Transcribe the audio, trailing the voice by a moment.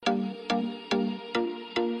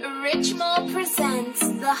Richmore presents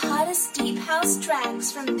the hottest deep house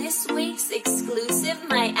tracks from this week's exclusive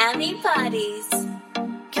Miami parties.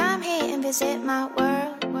 Come here and visit my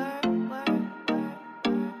world.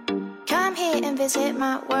 Come here and visit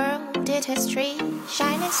my world. Did history,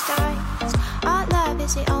 shining stars. Our love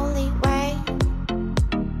is the only way.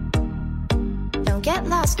 Don't get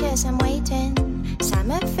lost, cause I'm waiting.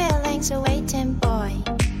 Summer feelings are waiting, boy.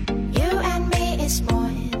 You and me is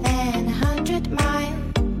more than 100 miles.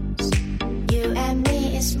 You and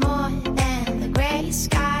me is more than the gray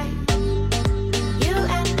sky. You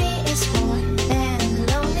and me is more than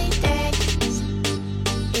lonely days.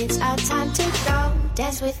 It's our time to go.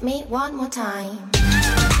 Dance with me one more time.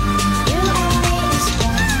 You and me is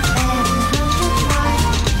more than 100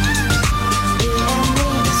 miles. You and me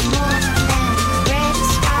is more than the gray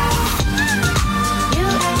sky. You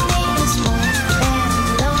and me is more than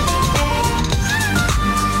lonely days.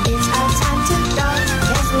 It's our time to go.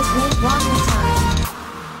 Dance with me one more time.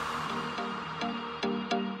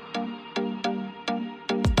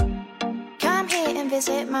 Come here and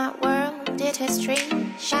visit my world. Did history,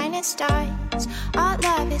 shining stars. Our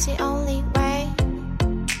love is the only way.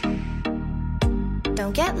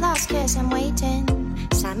 Don't get lost, cause I'm waiting.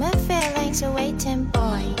 Summer feelings are waiting,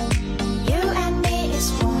 boy. You and me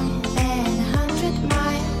is more than 100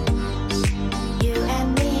 miles. You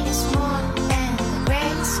and me is more than the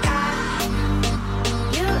gray sky.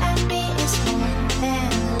 You and me is more than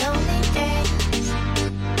lonely days.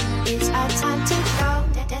 It's our time to go.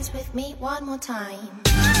 Dance with me one more time.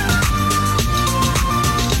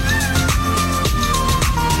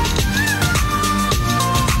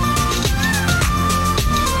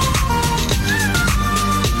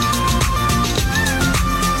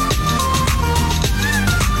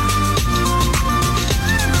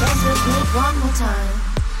 One more time.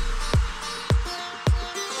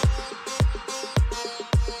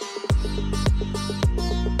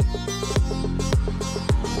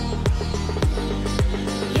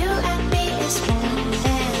 You and me is more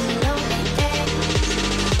than lonely days.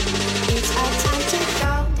 It's our time to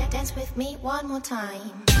go. Dance with me one more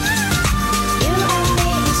time. You and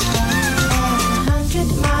me is more than 100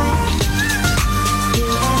 miles. You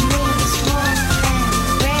and me is more than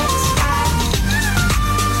the gray sky.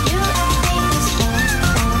 You and me is more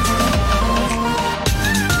than.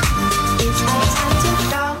 It's our time to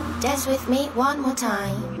go. Dance with me one more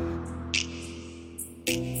time.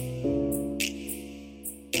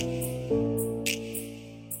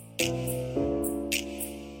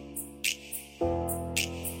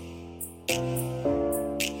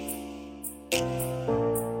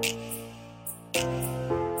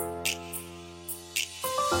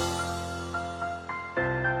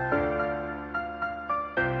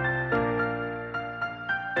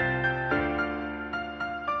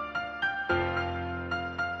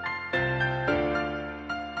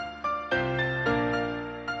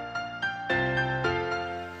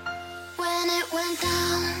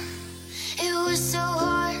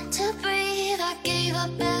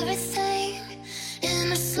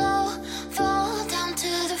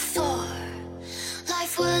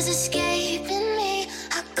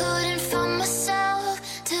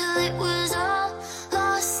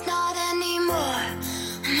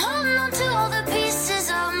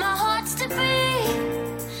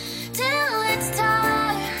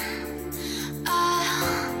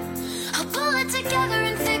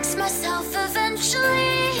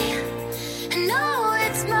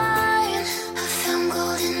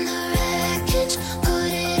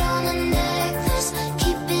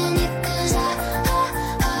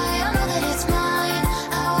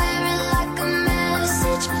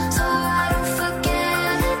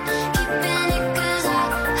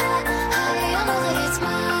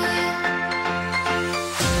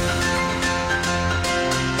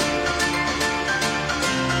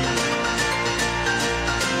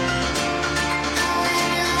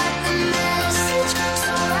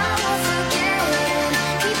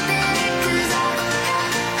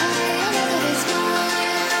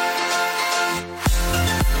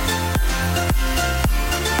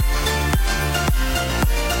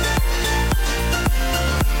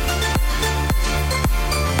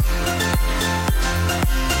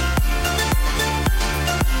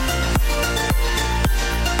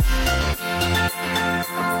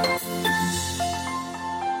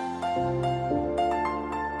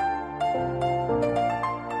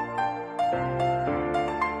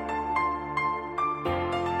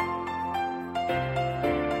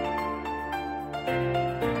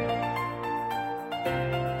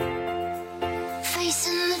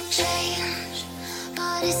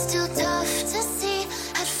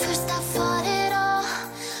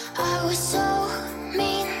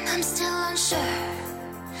 sure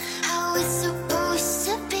how it's supposed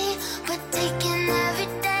to be, but taking every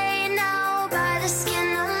day now by the skin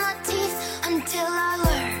of my teeth until I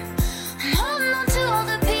learn. I'm holding on to all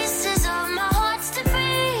the pieces of my heart's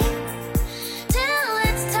debris till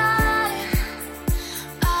it's time.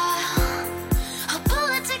 I'll pull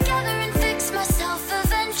it together and fix myself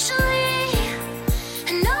eventually.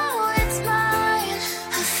 I know it's mine.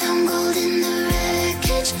 I found gold in the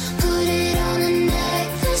wreckage, put it on a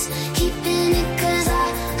necklace, keeping it 'cause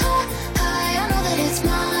I'm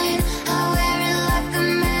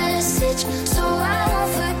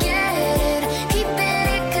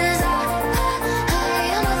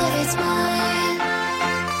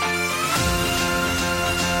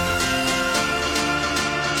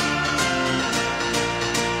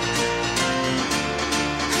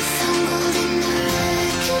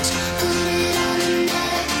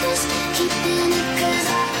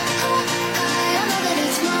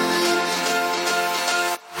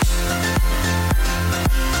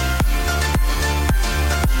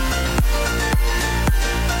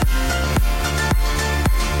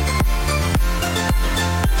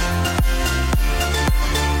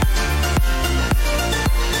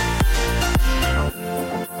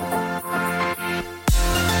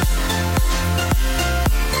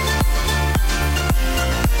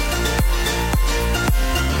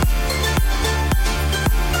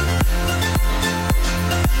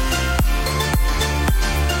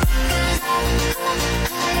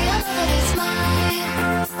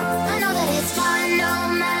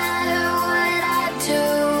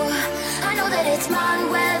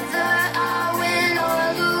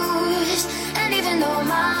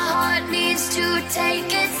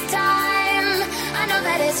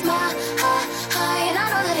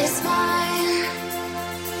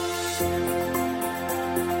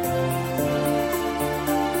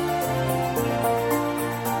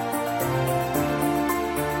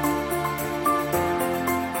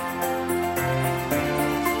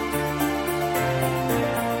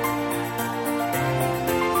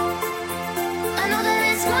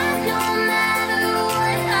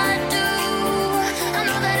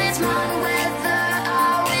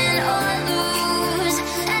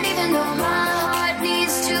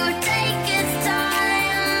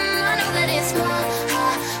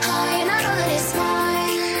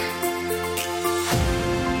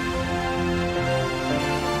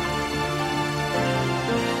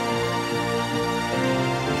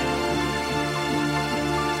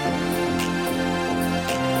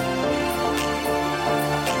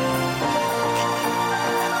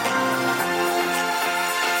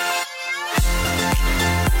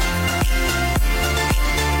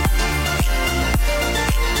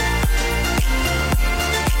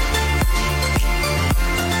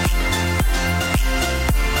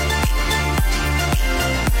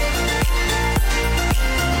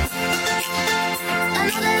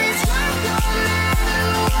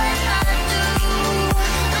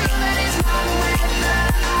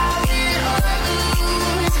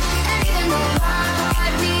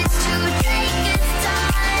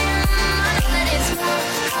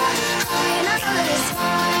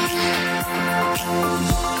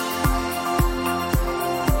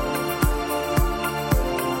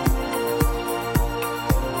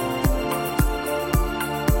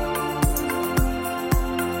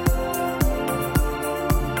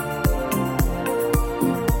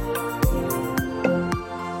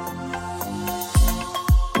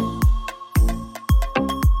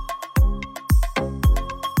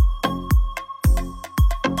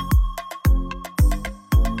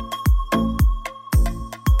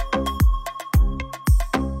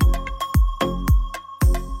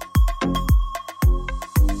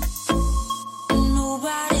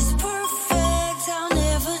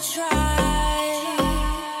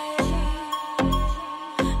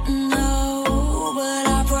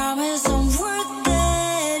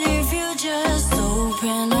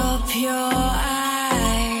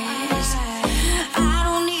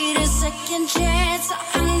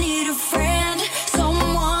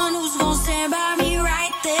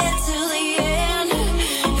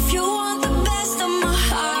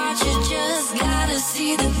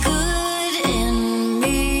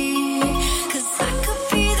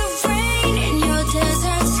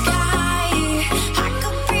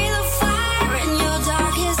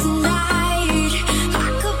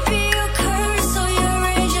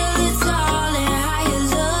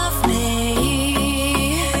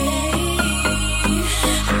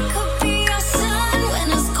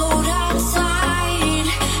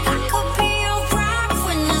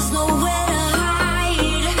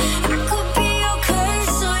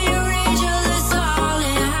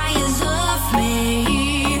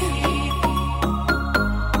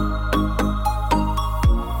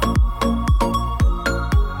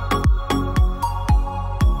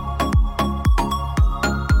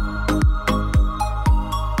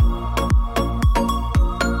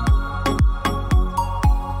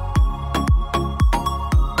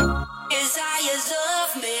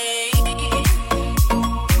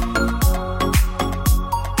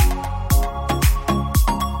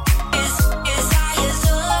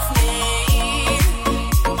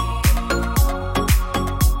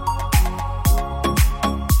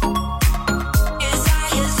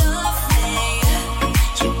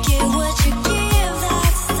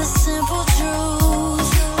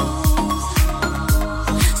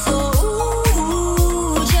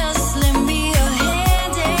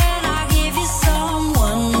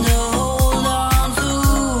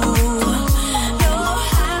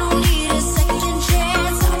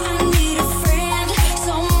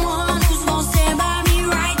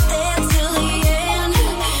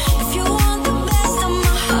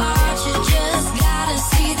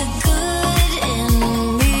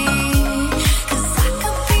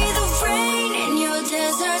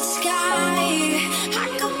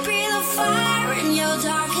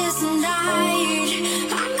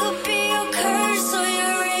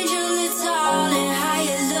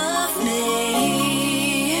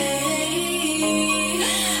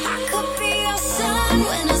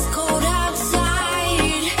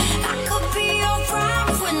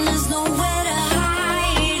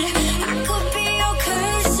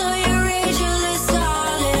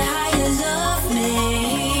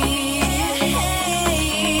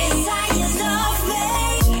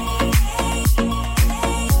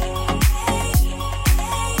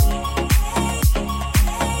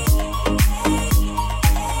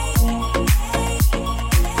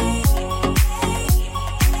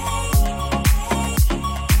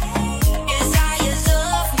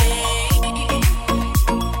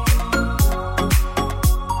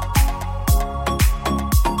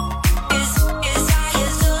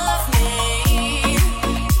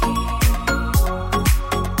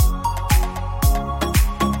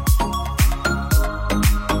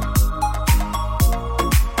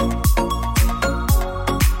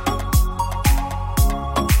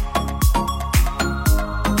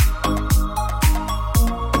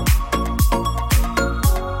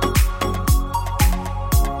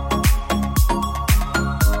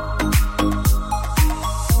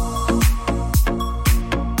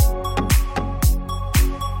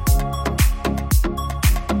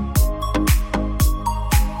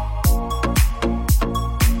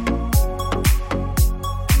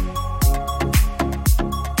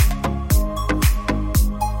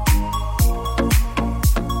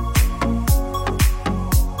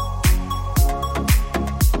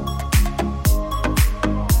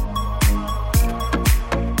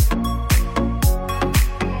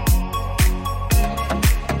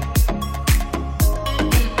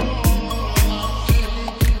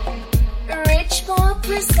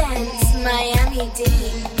presents Miami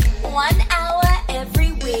Deep. 1 hour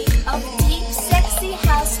every week of deep, sexy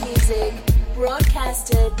house music,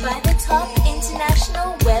 broadcasted by the top international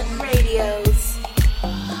web radios.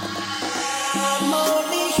 I'm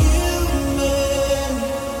only human.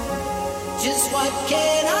 Just what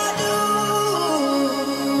can I do?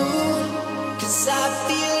 'Cause I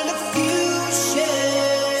feel the fusion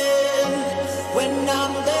when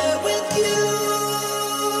I'm there with you.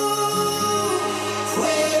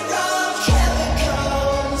 We're all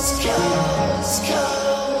chemicals,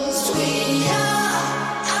 we are.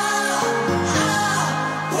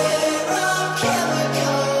 We're all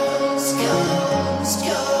chemicals, we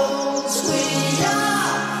are.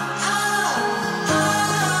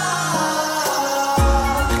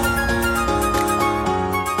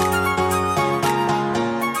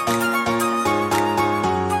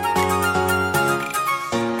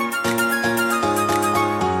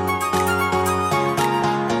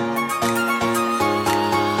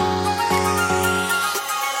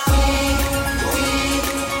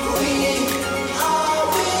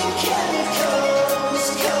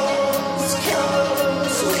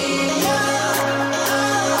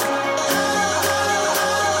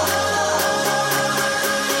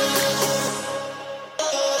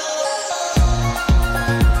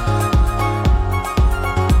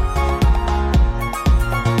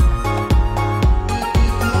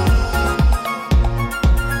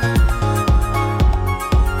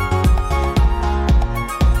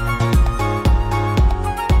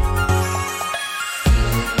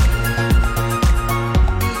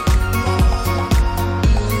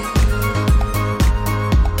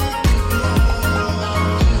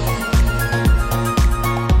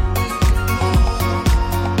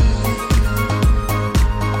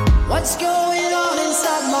 What's going on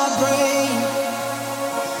inside my brain?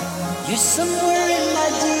 You're somewhere in my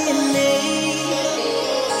DNA.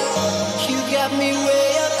 You got me way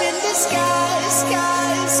up in the sky.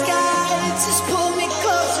 Just pull me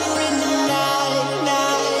closer in the night.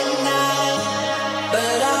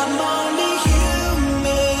 But I'm only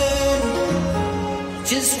human.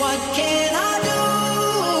 Just what can I do?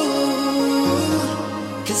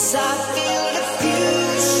 'Cause I feel the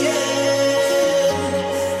fusion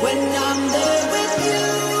when I'm there with you.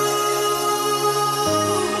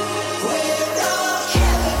 We're all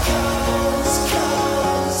chemicals,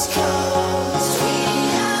 we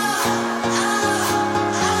are.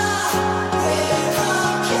 We're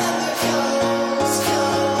all chemicals, we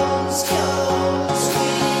are.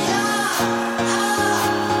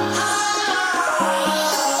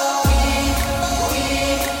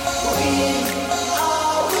 We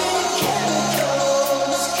are.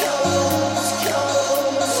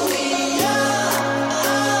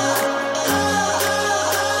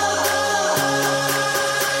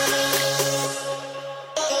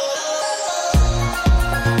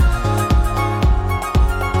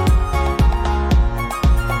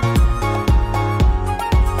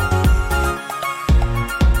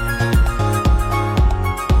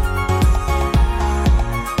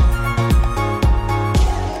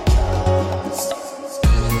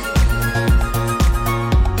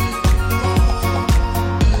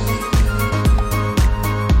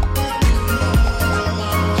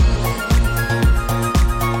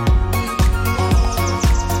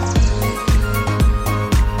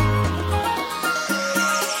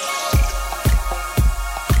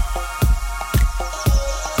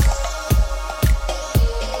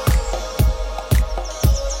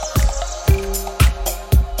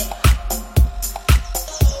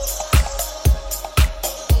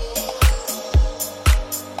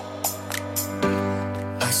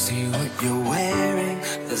 you're wearing.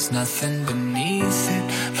 There's nothing beneath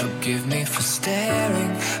it. Forgive me for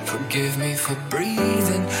staring, forgive me for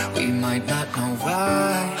breathing. We might not know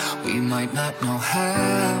why, we might not know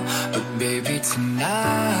how, but baby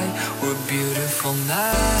tonight, we're beautiful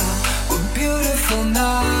now. We're beautiful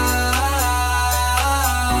now.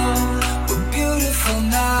 We're beautiful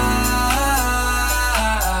now.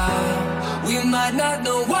 We might not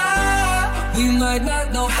know why, we might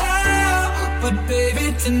not know how, but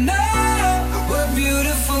baby tonight, we're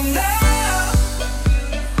beautiful now.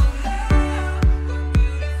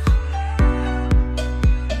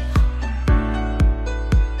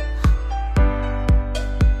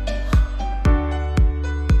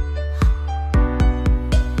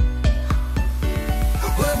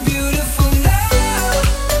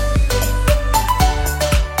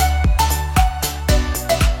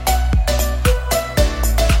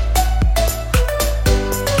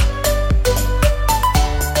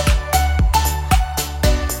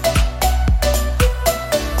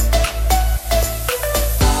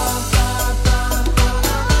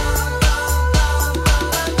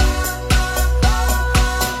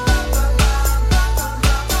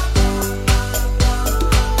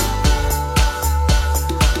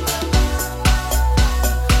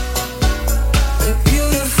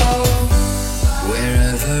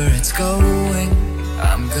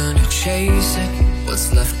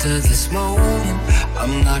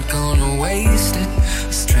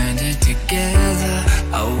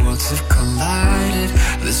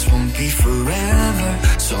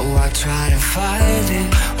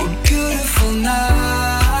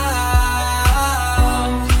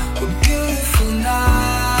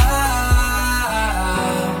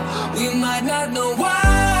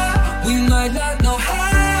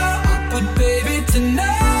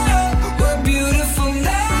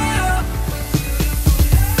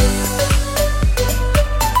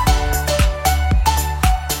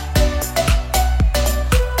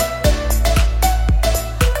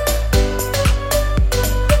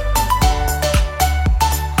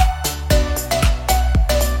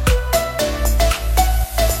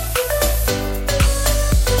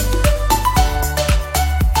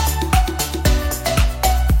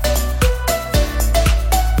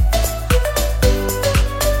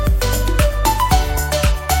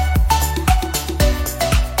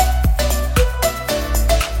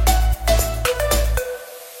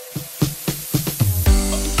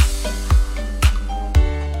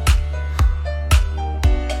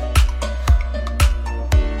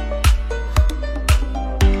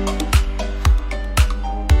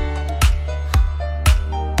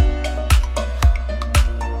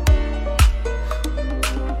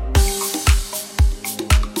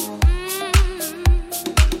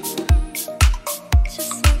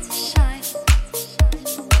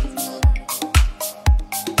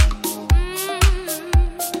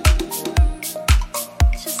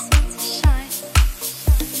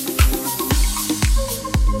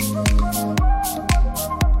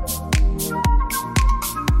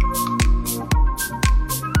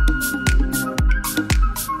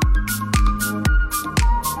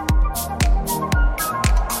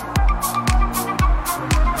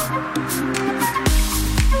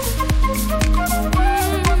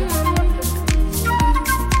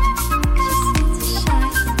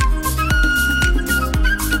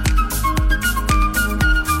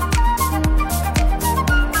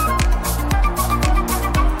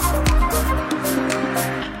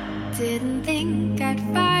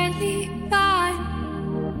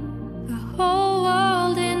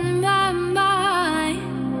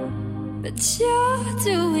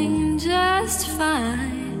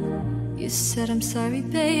 Sorry,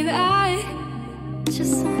 babe, I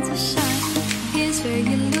just want to shine. Here's where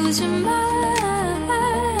you lose your mind.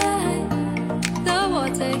 The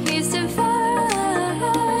water here's divine.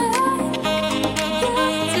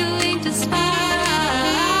 You're doing just fine.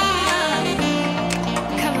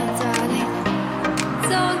 Come on, darling,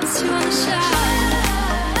 don't you wanna shine?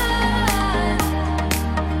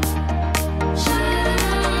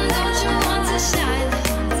 Don't you want to shine?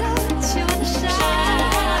 Don't you wanna shine?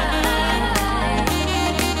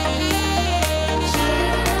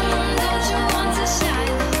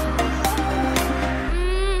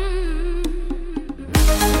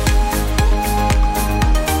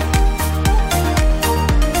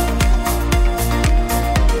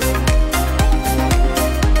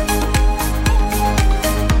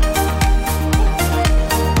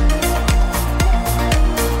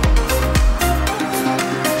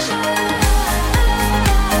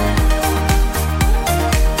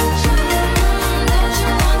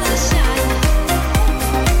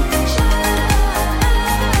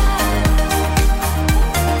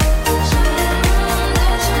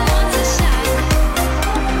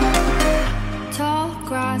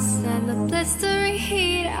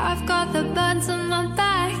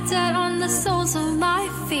 soles of my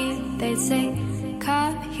feet. They say,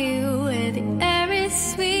 come here where the air is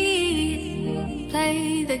sweet.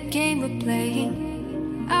 Play the game we're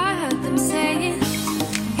playing. I heard them saying,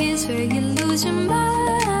 here's where you lose your mind.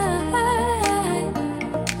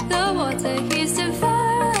 The water here's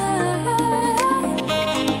divine.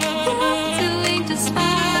 You're doing just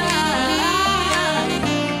fine.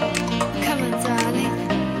 Come on, darling,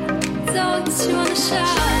 don't you wanna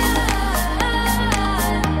shine?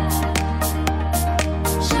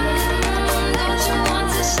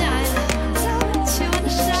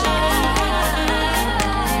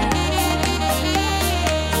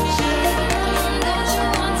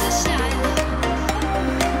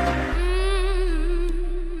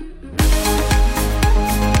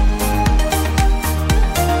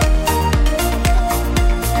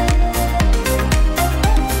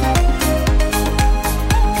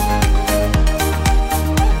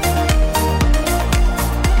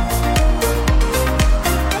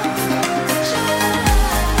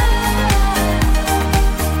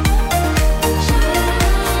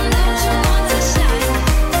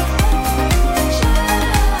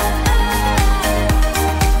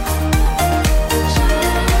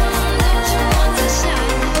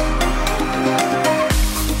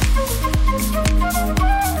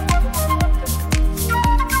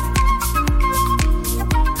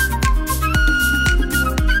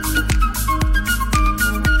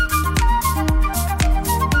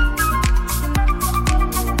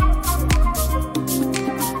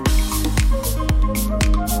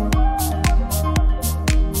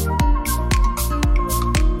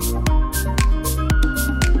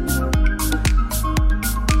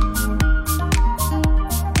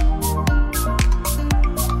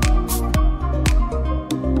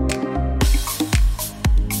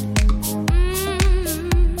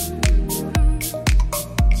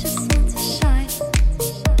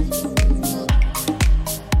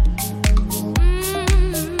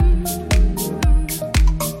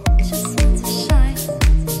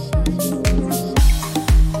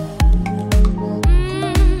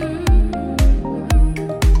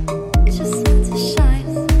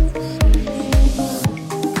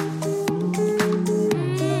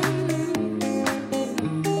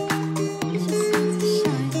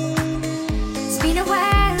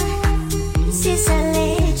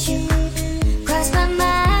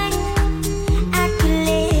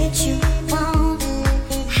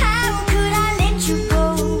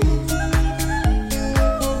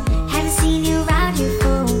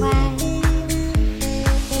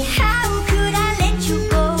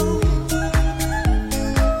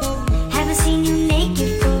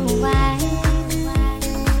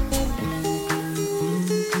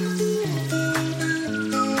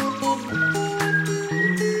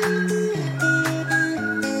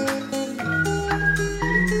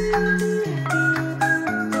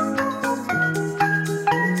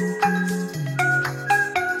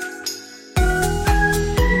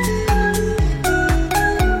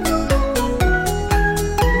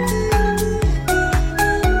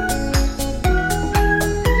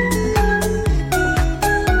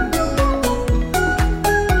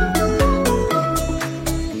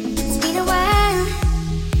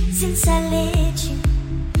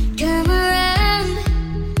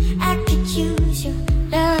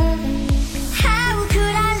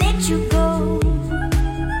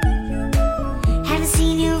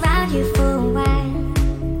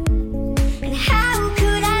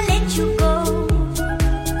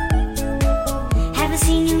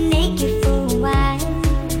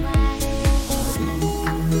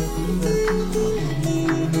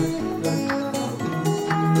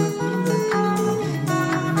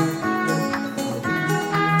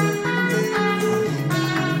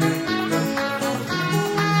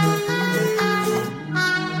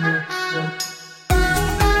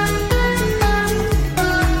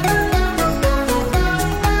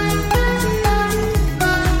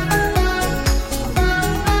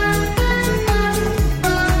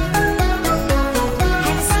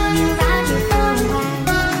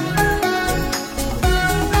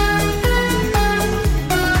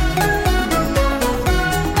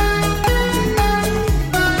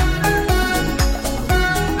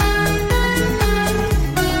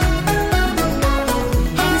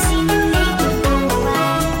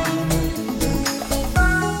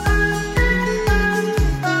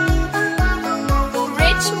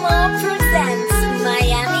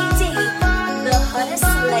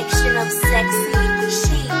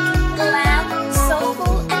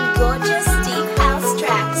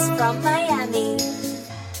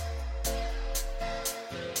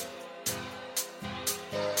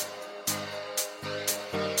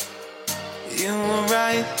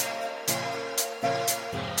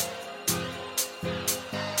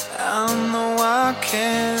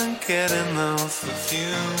 can't get enough of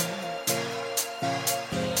you.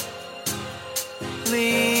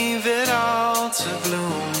 Leave it all to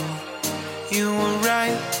bloom. You were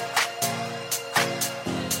right.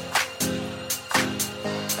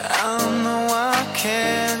 I know I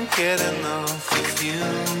can't get enough of you.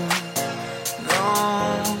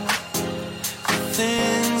 No, the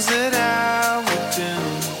things that I would do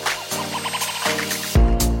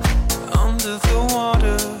under the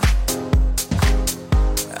water.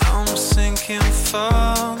 I'm sinking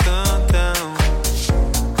further down,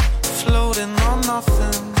 floating on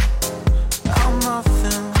nothing. I'm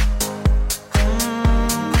nothing.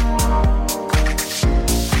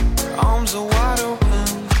 Arms are wide open.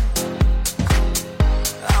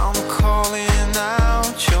 I'm calling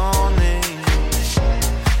out your name,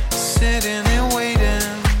 sitting and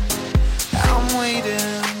waiting. I'm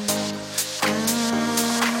waiting.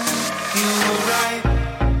 You were right.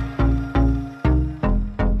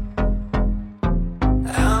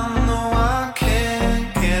 I know I can't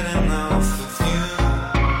get enough of you.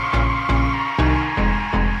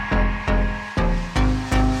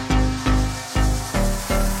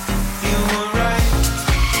 You were right.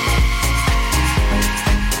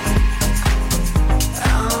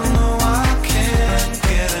 I know I can't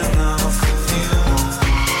get enough of you.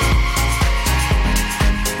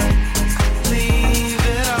 Leave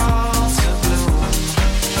it all to bloom.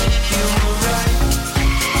 You were right.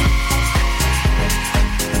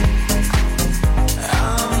 I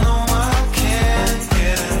know I can't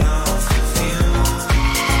get enough of you.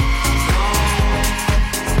 No,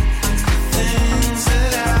 things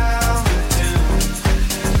that I would do.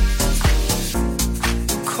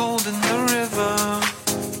 Cold in the river,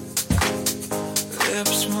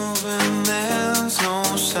 lips moving, there's no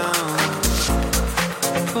sound.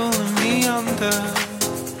 Pulling me under,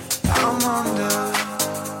 I'm under.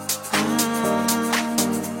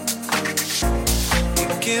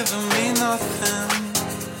 You're giving me nothing.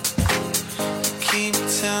 Keep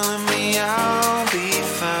telling me I'll be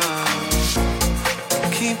found.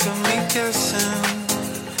 Keeping me guessing,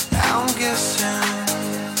 I'm guessing.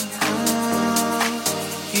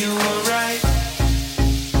 You were right.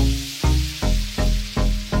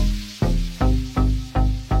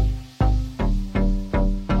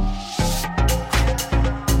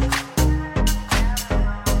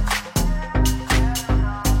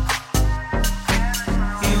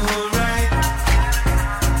 You were right.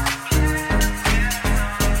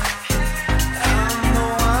 I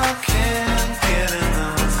know I can't get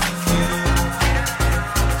enough of you.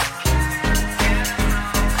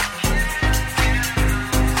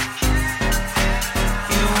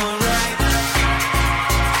 You were right.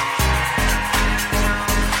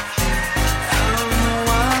 I know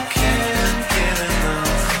I can't get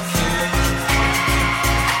enough of you.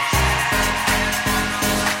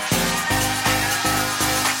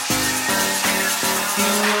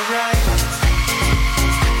 You were right.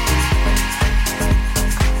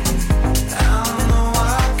 I know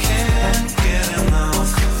I can't get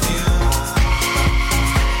enough of you.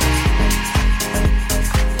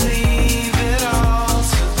 Leave it all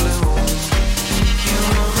to bloom. You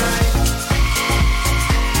were right.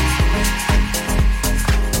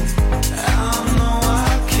 I know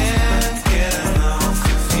I can't get enough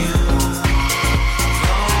of you.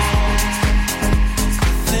 No,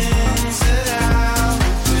 things that I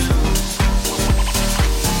would do.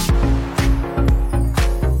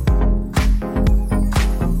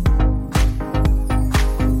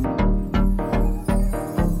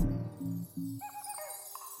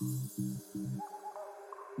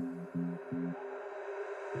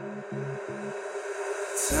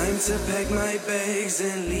 Time to pack my bags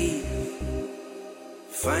and leave.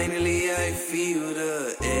 Finally I feel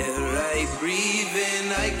the air I breathe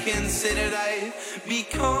in. I can say that I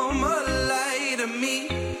become a light of me.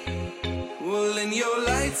 Well, in your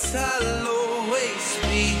lights I'll always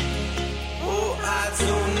be. Oh, I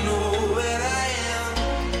don't know where I am,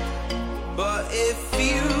 but it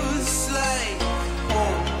feels like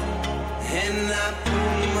home. And I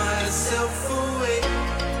pull myself away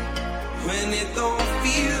when it don't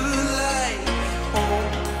feel like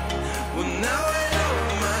home. Well, now I know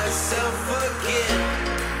myself again,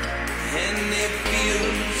 and it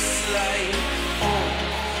feels like home.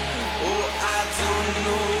 Oh, I don't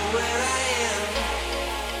know where I am,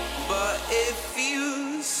 but it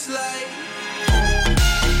feels like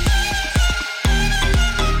home.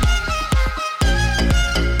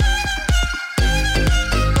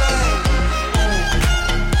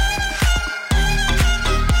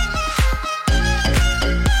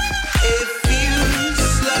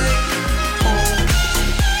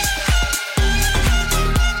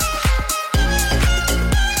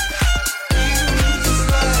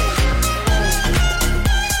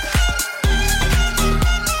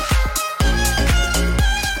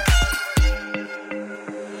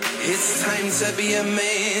 It's time to be a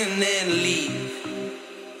man and leave.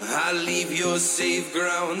 I'll leave your safe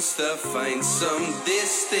grounds to find some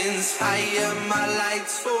distance higher. My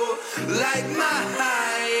lights fall like my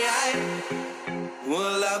high.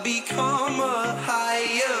 Well, I'll become a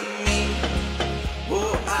higher me.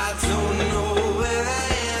 Oh, I don't know where I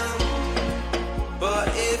am, but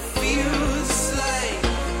it feels like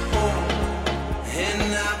home.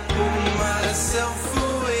 And I pull myself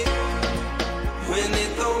away when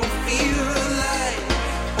it don't feel like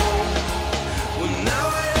home. Well, now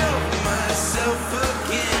I love myself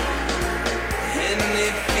again, and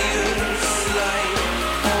it feels like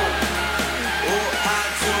home. Oh, I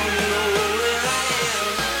don't know where I am,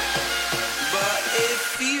 but it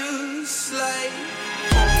feels like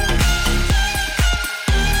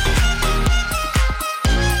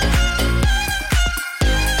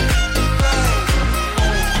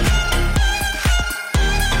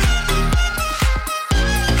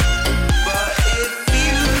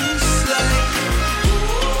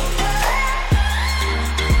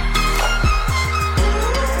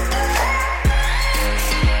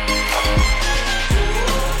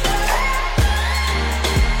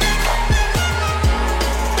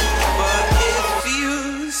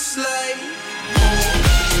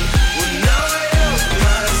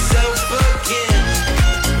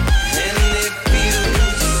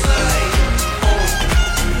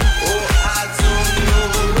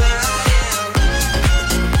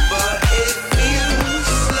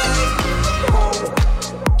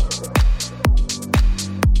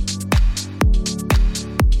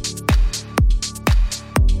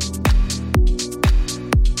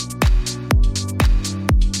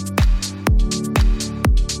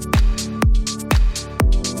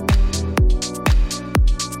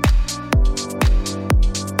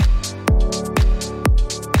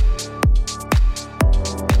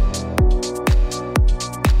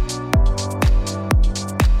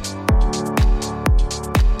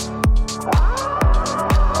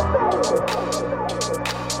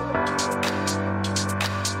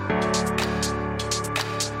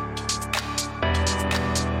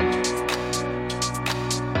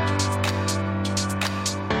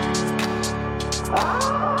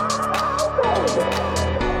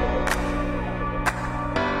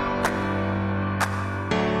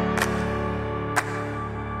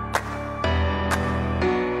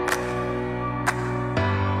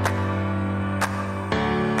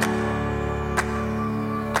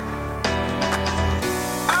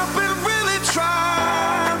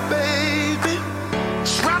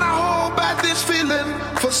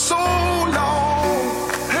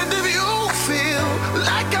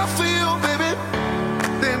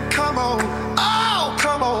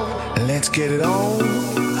get it on.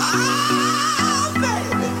 Oh,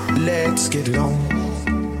 baby. Let's get it on.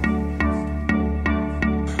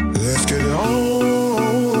 Let's get it on.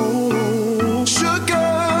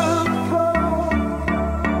 Sugar.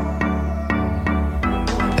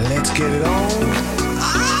 Let's get it on.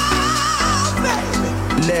 Oh, baby.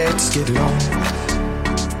 Let's get it on.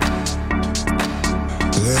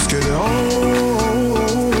 Let's get it on.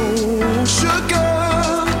 Sugar.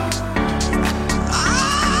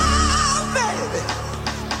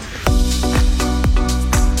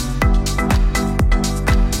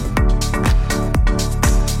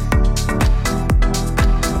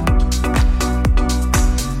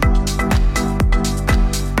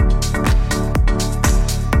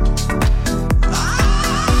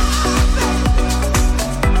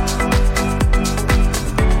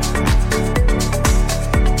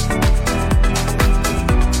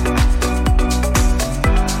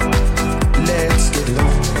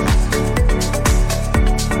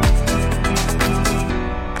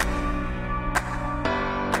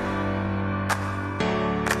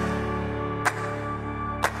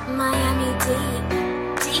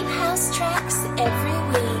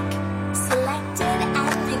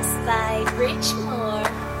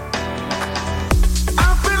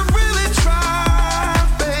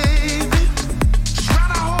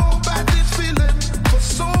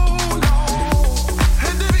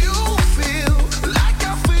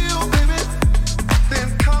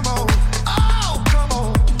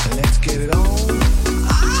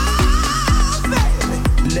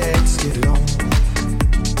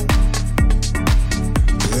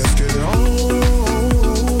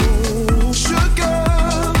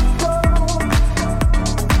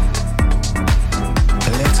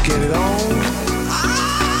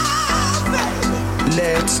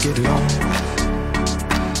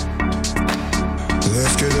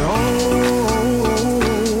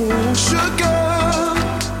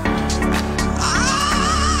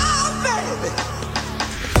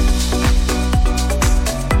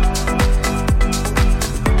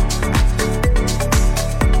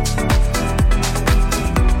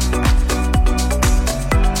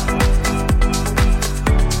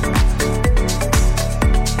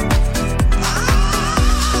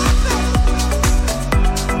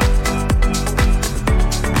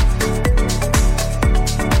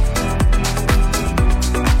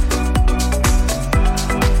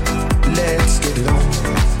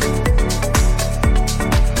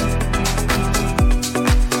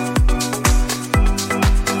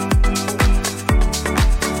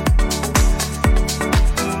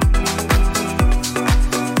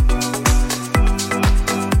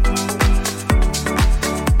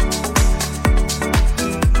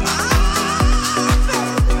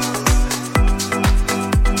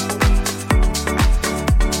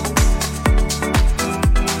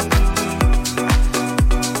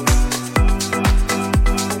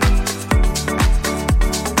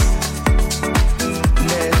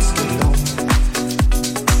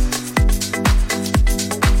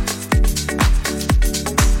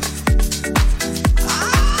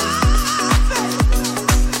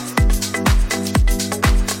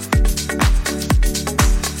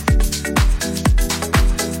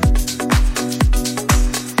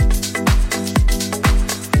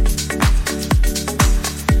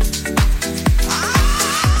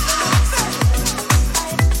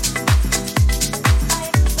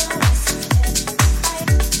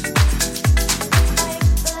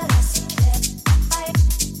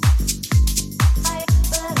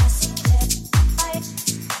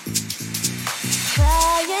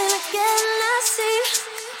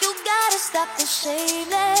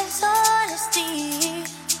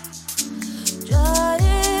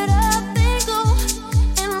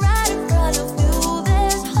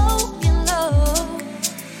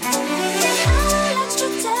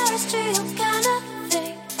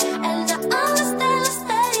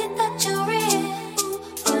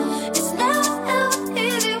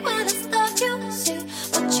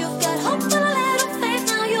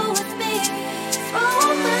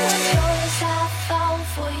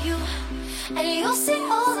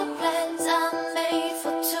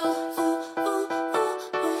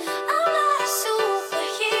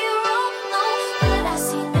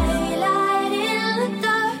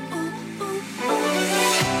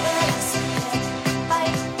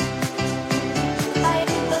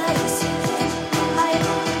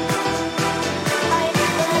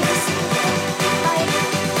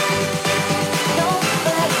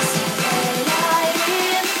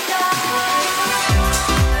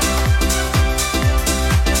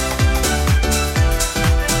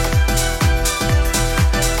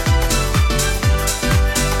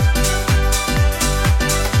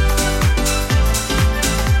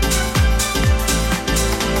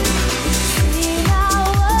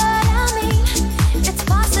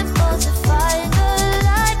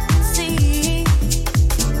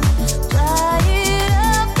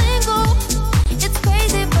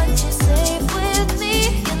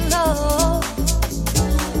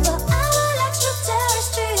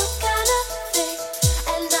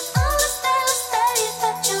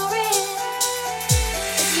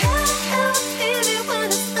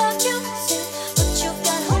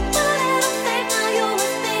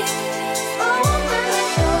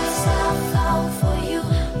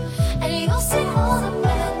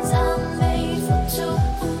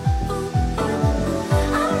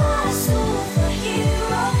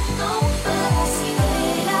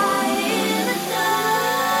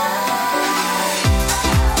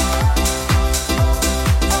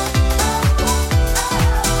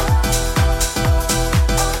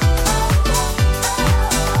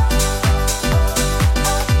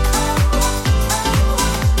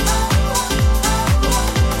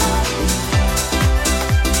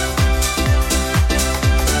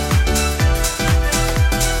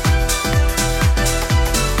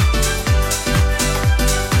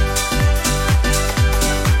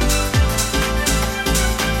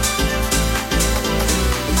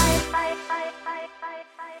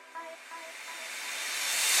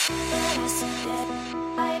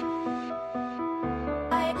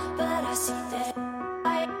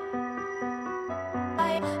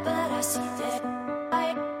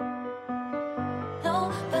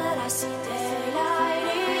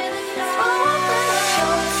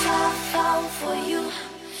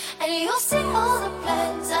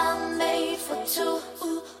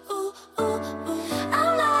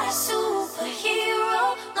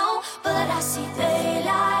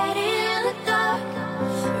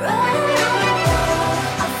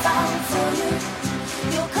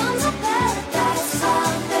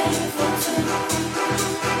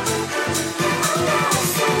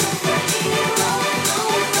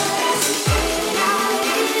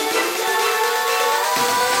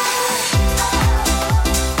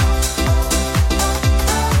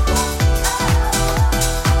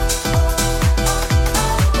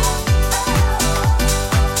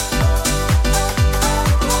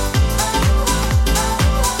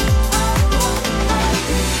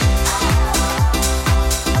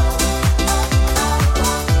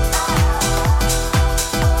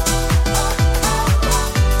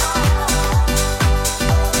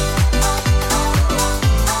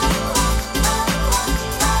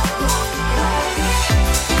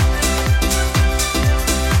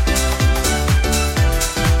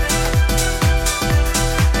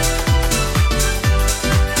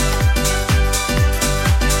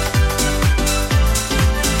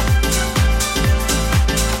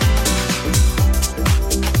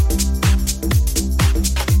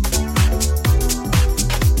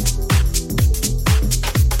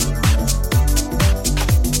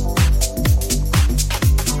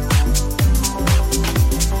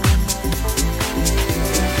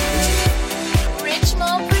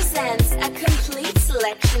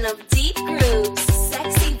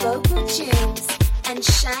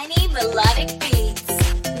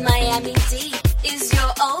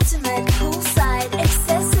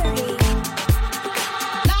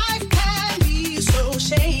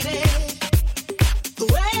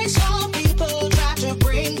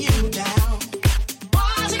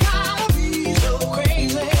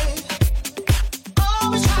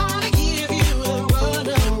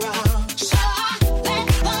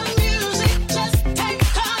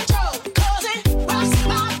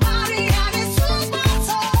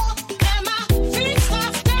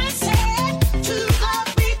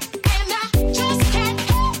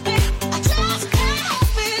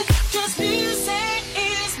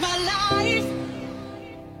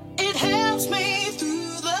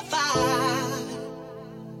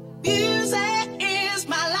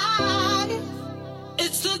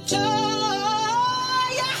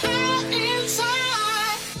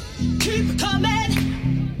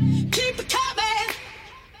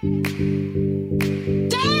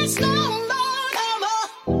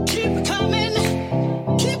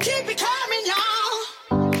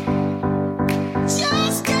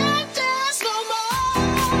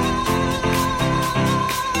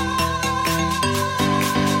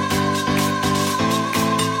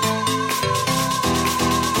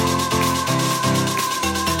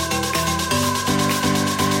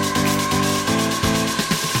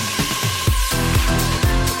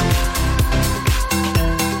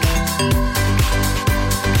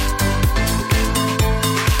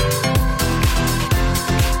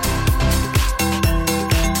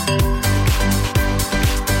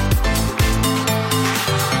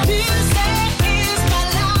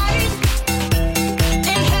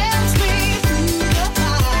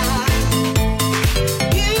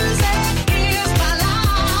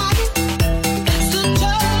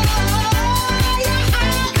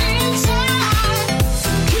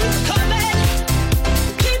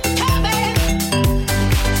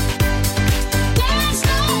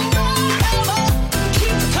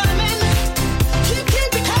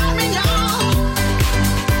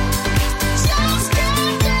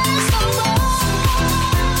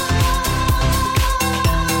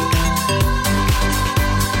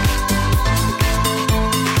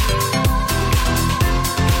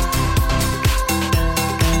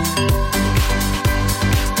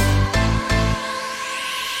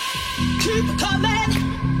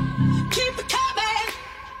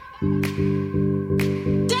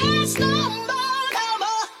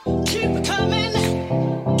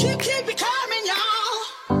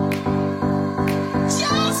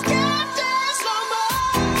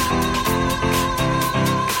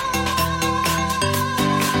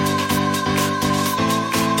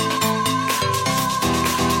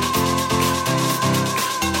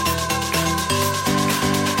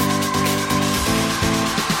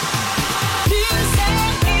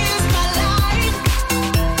 Music is my life.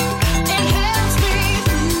 It helps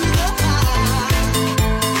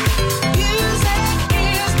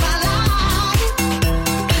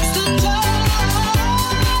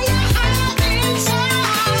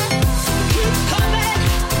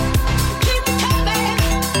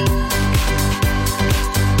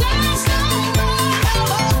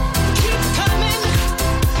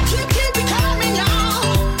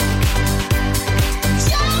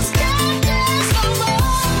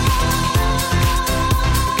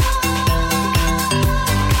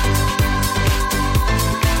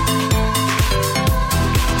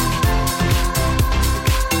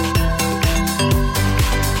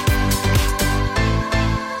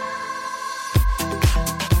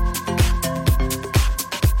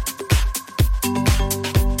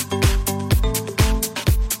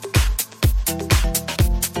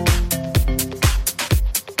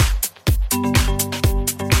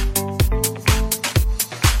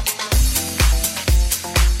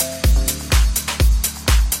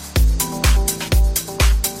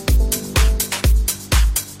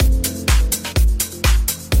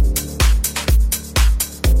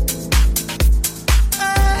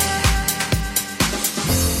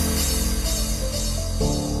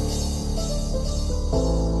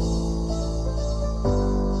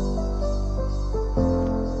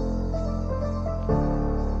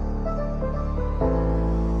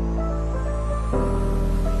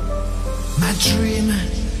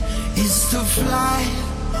fly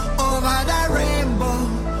over the rainbow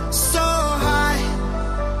so high.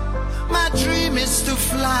 My dream is to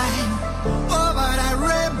fly over the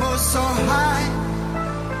rainbow so high.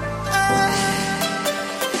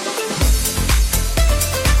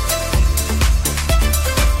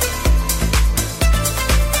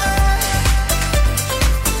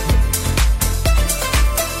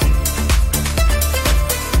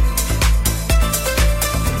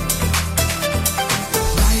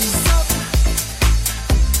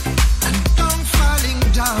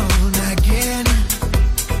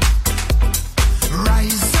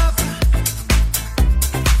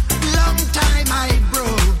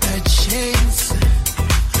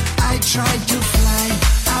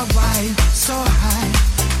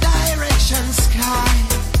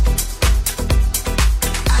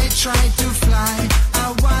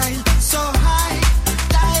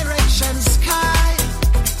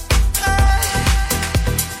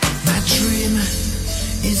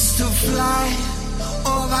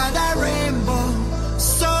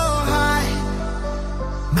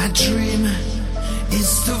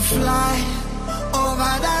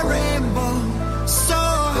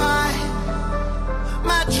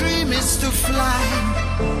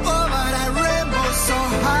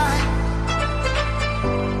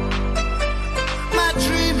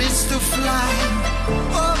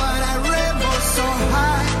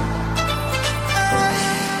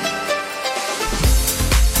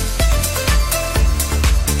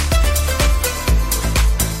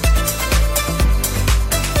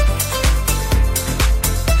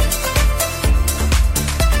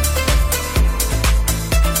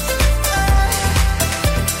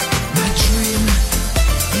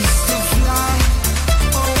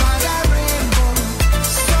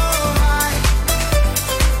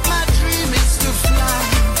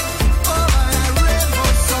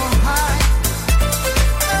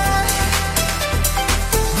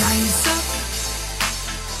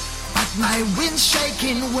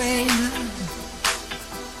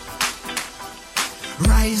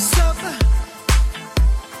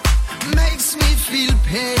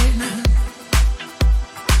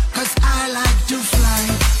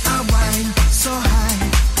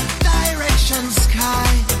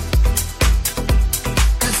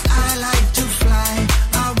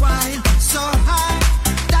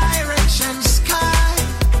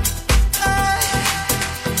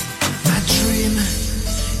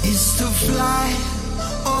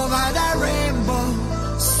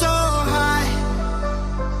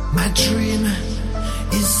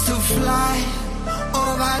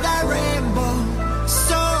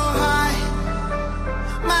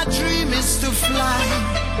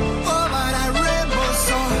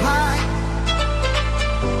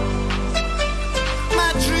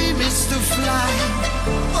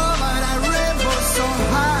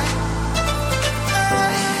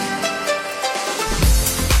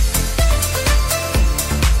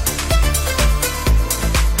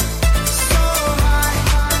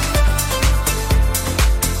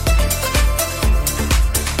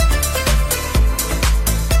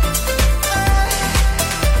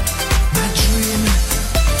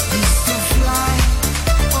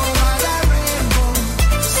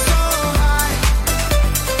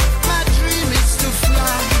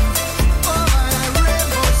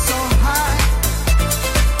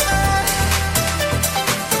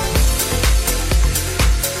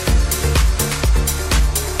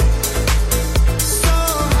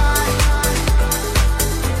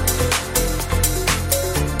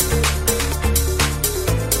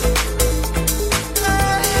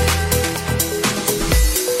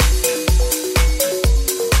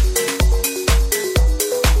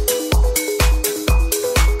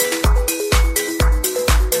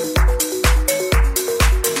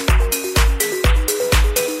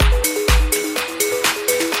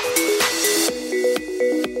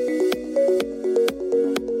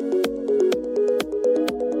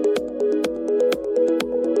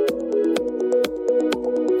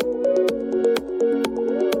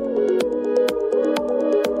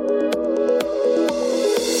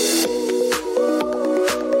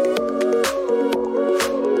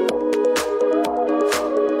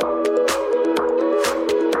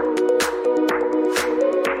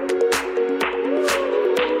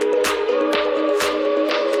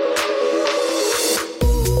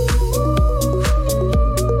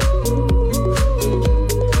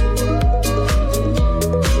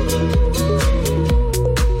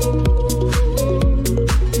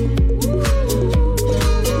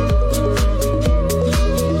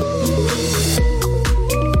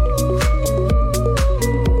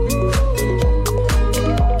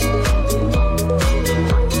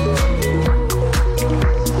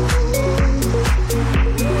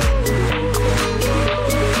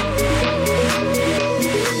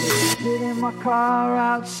 car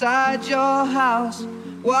outside your house.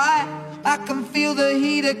 Why? I can feel the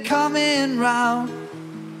heater coming round.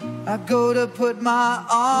 I go to put my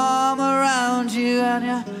arm around you, and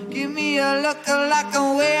you give me a look like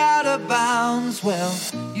I'm way out of bounds. Well,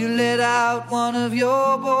 you let out one of your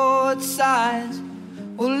bored sighs.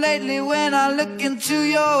 Well, lately when I look into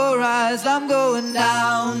your eyes, I'm going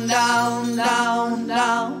down, down, down,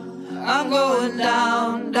 down. I'm going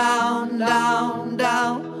down, down, down,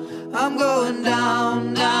 down. I'm going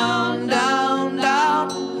down, down, down, down.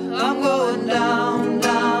 I'm going down,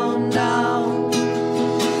 down, down.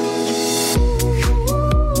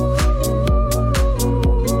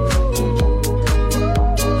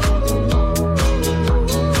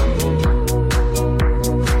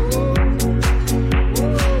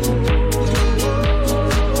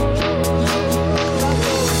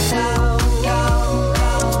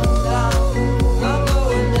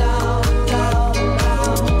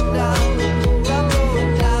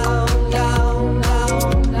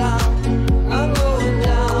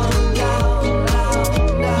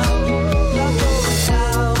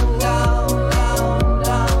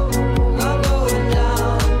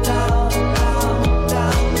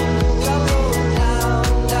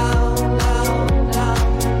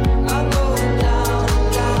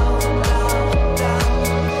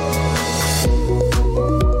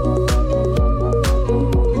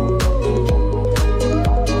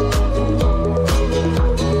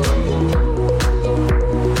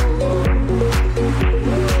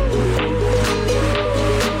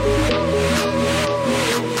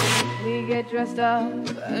 Dressed up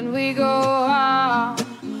and we go out,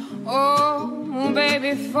 oh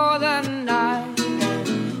baby, for the night.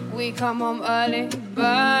 We come home early,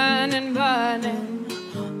 burning, burning,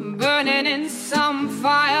 burning in some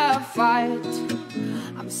firefight.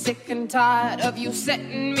 I'm sick and tired of you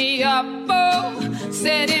setting me up, oh,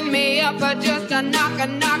 setting me up, but just a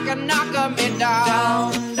knocking me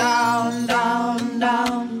down, down, down,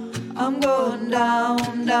 down. I'm going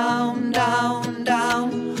down, down, down,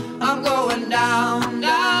 down. I'm going down,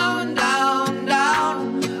 down, down, down.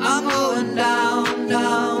 I'm going down,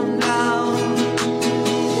 down, down.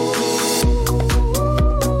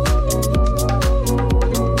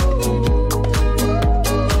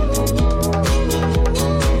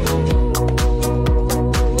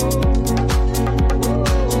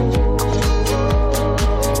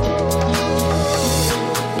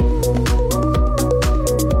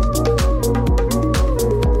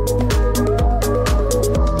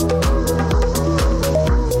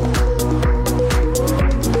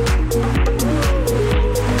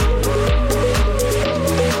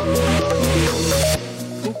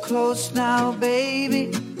 Now,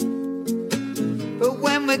 baby, but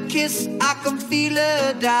when we kiss, I can feel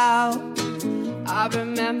a doubt. I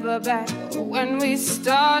remember back when we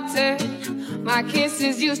started, my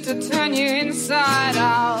kisses used to turn you inside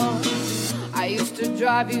out. I used to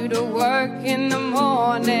drive you to work in the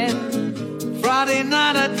morning. Friday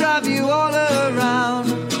night I'd drive you all around.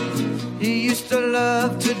 You used to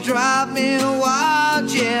love to drive me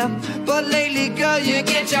wild, yeah. But lately, girl, you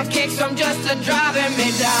get your kicks from just driving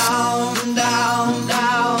me down, down,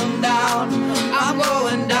 down, down. I'm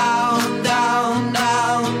going down, down,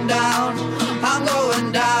 down, down. I'm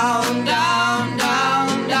going down, down,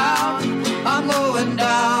 down, down. I'm going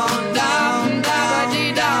down, down,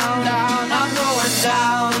 down, down, down. I'm going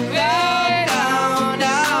down, down, down,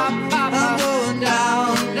 down. I'm going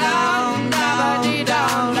down, down, down,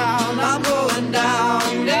 down, down. I'm going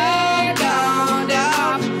down, down, down,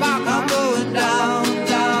 down. I'm going down,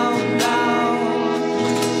 down, down.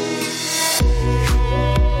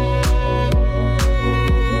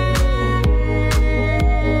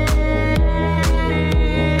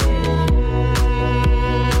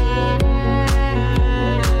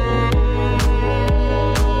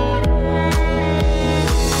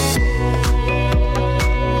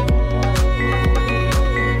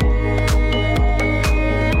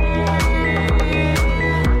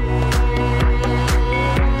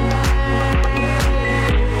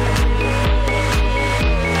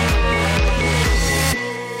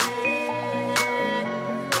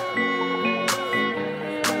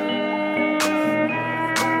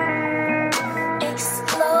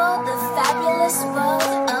 Explore the fabulous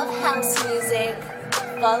world of house music.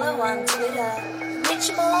 Follow on Twitter,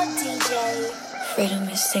 Richmore DJ. Freedom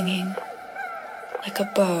is singing like a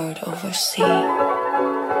bird over sea.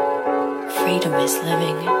 Freedom is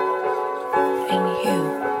living in you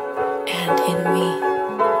and in me.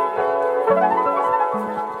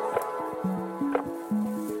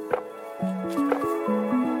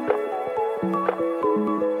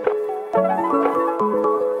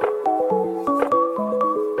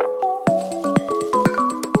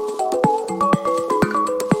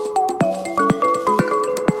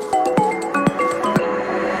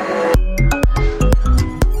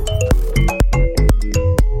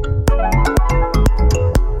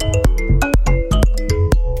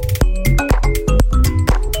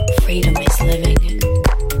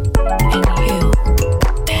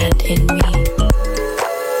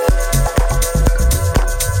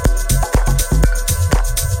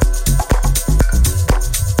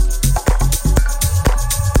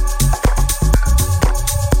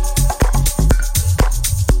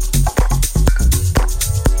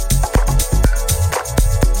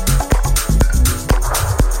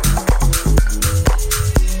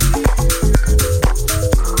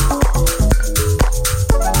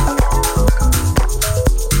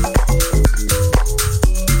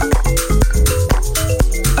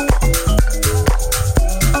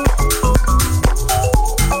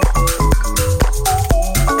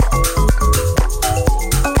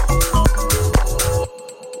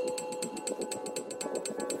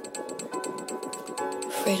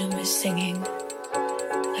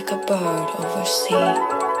 like a bird over sea.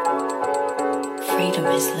 Freedom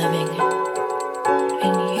is living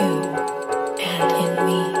in you.